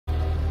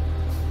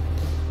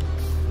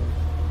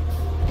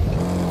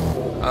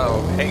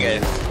Hey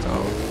guys, so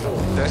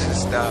this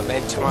is the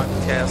benchmark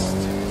test,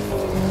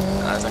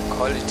 the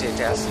quality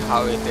test,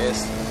 how it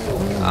is.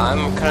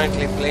 I'm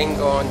currently playing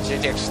on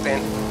GTX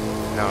 10,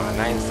 no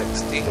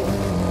 960. I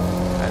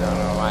don't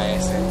know why I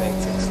said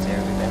 960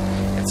 every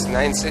time. It's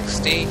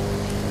 960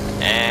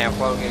 and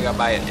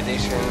 4GB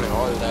edition.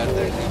 All the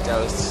other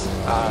details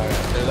are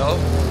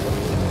below.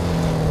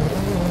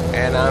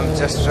 And I'm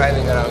just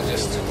driving around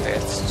just to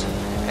test.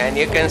 And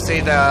you can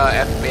see the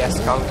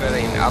FPS counter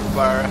in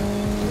upper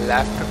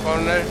left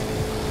corner.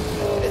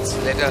 It's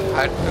a little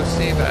hard to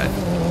see, but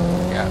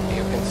yeah,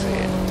 you can see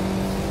it.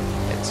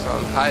 It's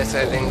on high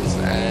settings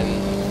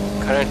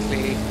and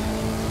currently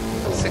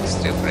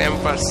 60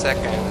 frames per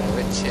second,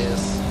 which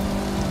is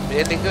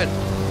really good.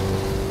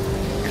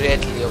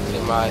 Greatly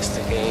optimized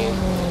the game.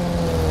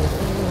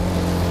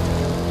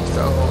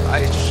 So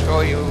I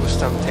show you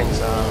some things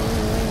around.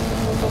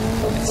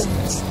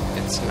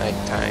 It's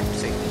night time,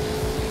 see.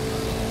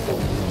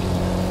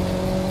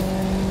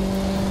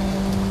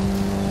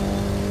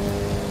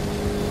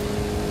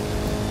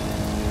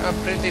 A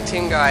pretty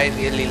thing I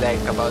really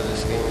like about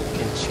this game, it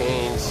can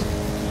change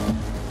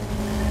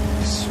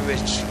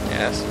switch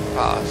as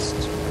fast,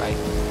 right?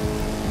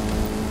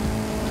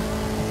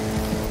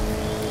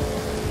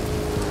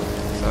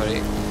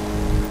 Sorry.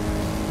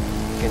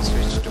 You can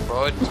switch to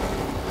board.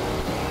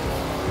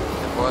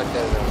 The board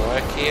doesn't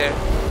work here.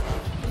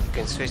 You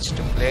can switch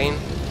to plane.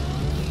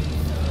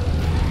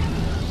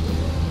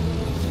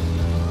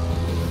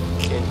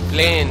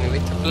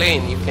 With the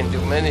plane you can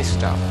do many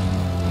stuff.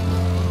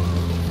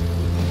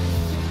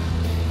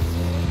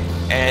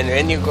 And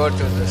when you go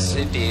to the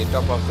city,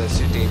 top of the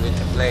city with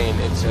the plane,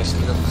 it just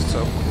looks so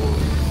cool.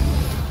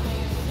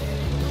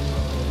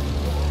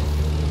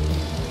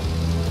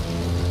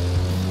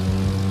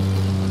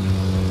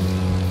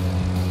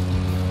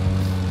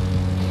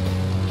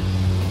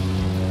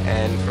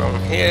 And from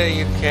here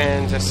you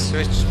can just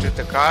switch to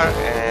the car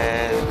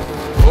and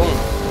boom.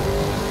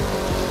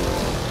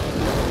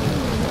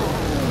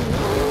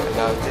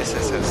 Now this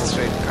is a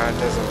straight car,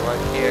 doesn't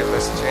work here,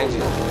 let's change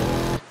it.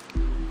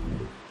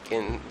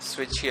 Can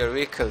switch your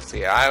vehicles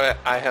here.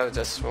 I have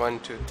just 1,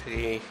 2,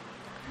 3,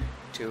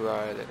 2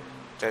 are the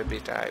derby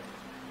type.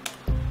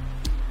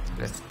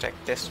 Let's check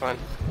this one.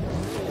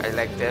 I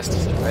like this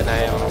when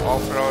I am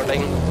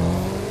off-roading,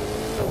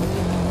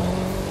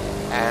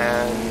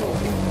 and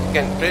you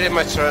can pretty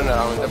much run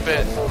around.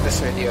 This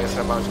video is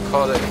about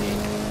quality,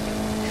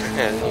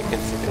 and you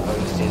can see the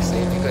quality is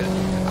really good.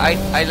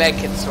 I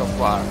like it so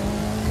far.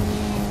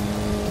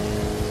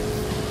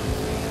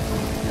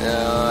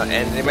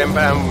 And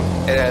remember,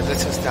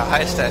 this is the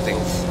high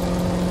settings,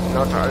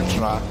 not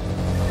ultra.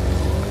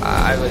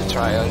 I will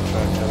try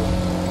ultra too.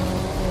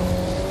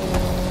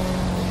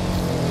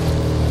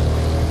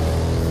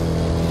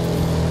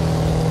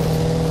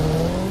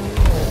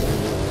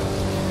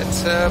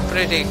 It's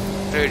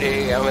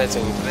pretty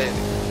amazing.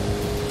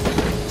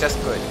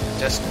 Just good,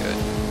 just good.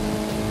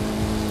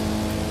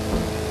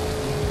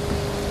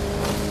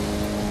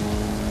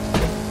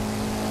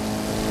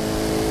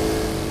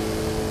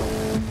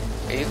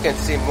 You can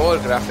see more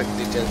graphic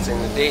details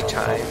in the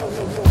daytime,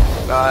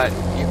 but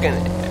you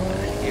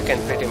can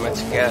pretty much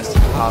guess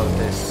how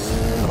this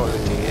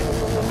quality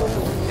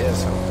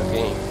is of the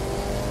game.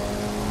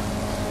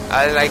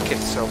 I like it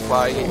so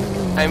far.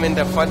 I mean,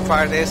 the fun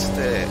part is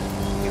that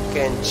you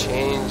can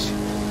change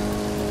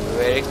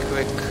very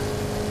quick,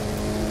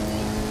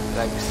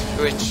 like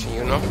switch,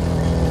 you know,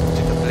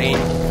 to the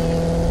plane.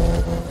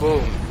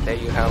 Boom, there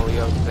you have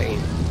your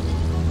plane.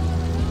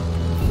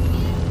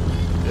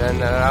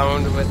 Run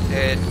around with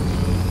it,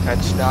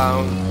 touch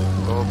down,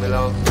 go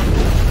below,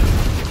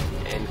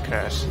 and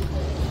crash.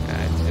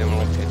 I didn't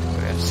want it to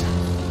crash.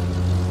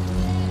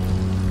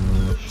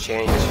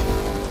 Change,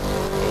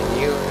 and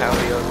you have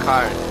your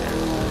car,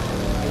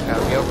 and you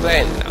have your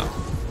plane now.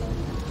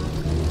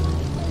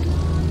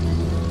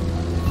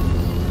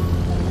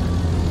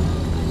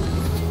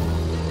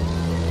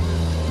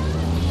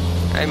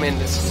 I mean,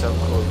 this is so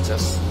cool,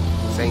 just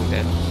saying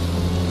that.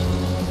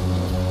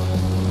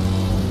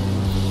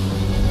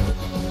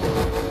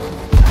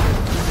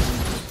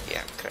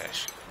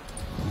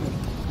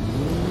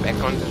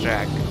 On the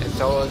track,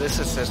 so this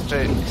is a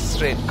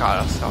straight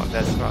car, so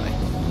that's why.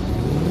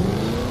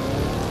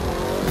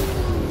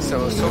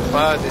 So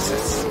far this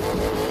is a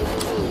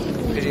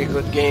pretty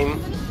good game.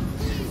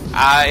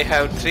 I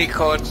have 3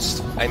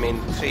 codes, I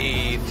mean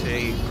three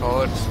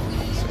codes,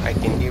 so I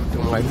can give to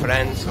my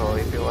friends. So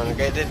if you want to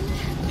get it,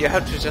 you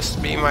have to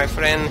just be my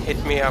friend,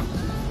 hit me up,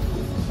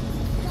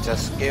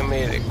 just give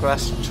me a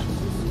request.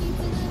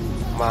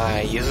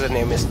 My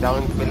username is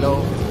down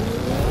below,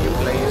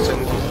 uplay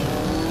username.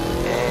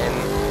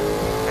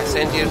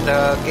 Send you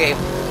the game,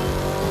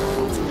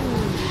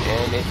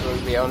 and it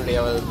will be only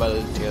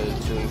available till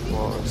June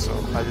 4, so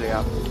hurry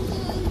up.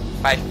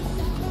 Bye.